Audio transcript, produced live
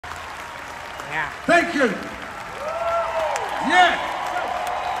Yeah. Thank you. Yeah.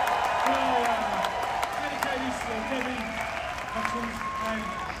 Dedicate this to Debbie, Hutchins, and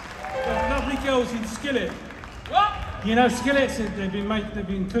the lovely girls in Skillet. What? You know, Skillets, they've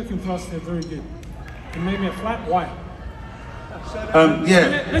been cooking for us. They're very good. They made me a flat white. Yeah.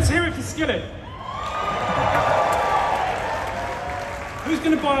 Skillet, let's hear it for Skillet. Who's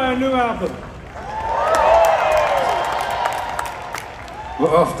going to buy our new album?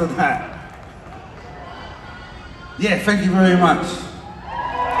 Well, after that. Yeah, thank you very much.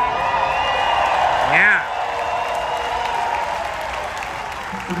 Yeah.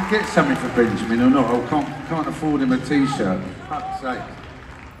 Can we get something for Benjamin or not? I can't afford him a t-shirt. Fuck's sake.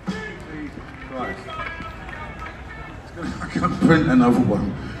 Jesus Christ. I can't print another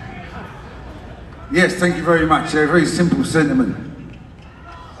one. Yes, thank you very much. A very simple sentiment.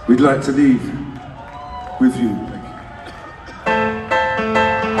 We'd like to leave with you. Thank you.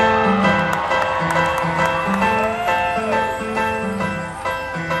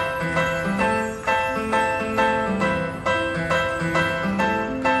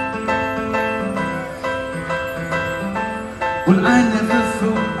 Well, I never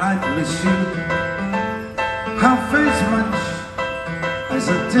thought I'd miss you half as much as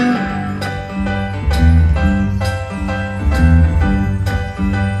I do.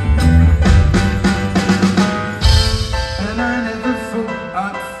 And I never thought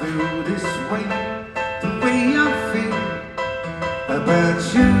I'd feel this way, the way I feel about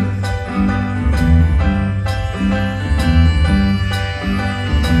you.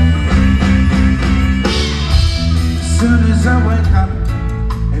 As soon as I wake up,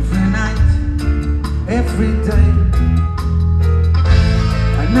 every night, every day,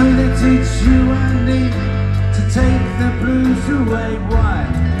 I know that it's you I need to take the blues away. Why?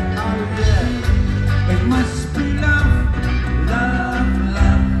 Oh yeah, it must be love, love,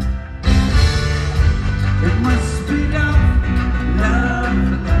 love. It must be love, love,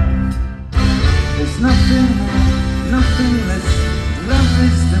 love. There's nothing more, nothing less. Love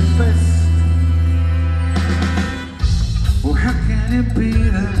is the best. Well, how can it be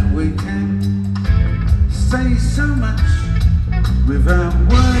that we can say so much without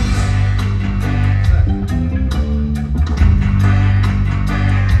words?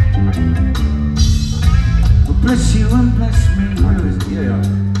 Well, bless you and bless me, where is it? Yeah.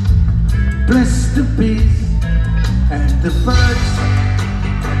 Bless the bees and the birds.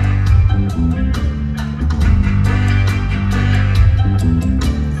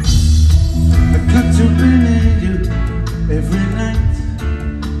 I got to be near you every night,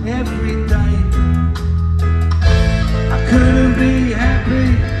 every day. I couldn't be happy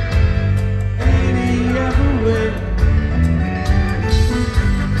any other way.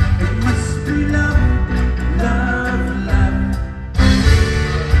 It must be love, love, love.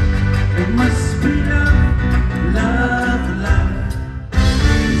 It must be love, love, love.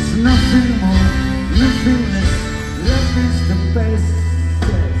 There's nothing more, nothing less. Love is the best.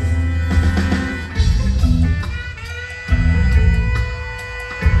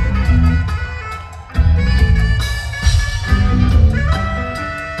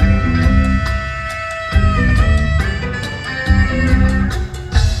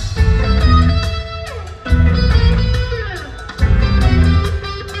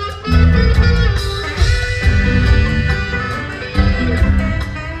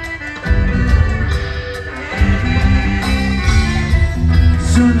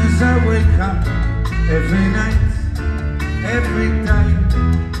 I wake up every night, every day,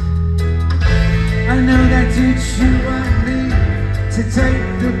 I know that it's you I need to take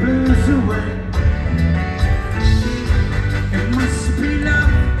the blues away. It must be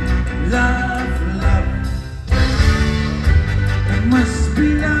love, love, love. It must be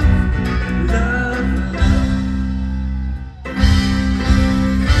love, love, love.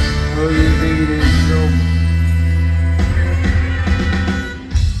 Oh, you need it so much.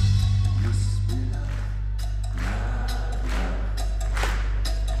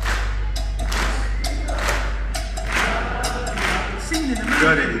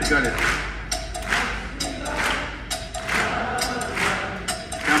 Got it, got it.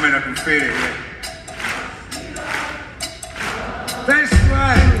 Come in, I can feel it, yeah. That's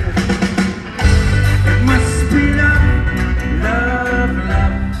right. It must be love, love,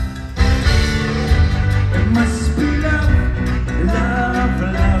 love. It must be love, love,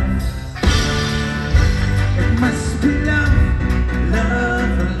 love. It must be love,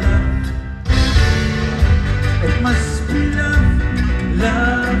 love, love. It must be love,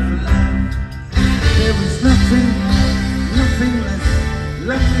 love, love.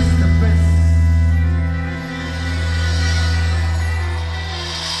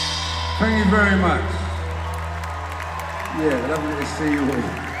 Thank you very much. Yeah, lovely to see you all.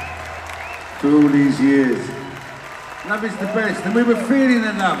 For all these years. Love is the best, and we were feeling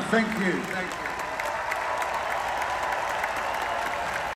the love. Thank you. Thank you.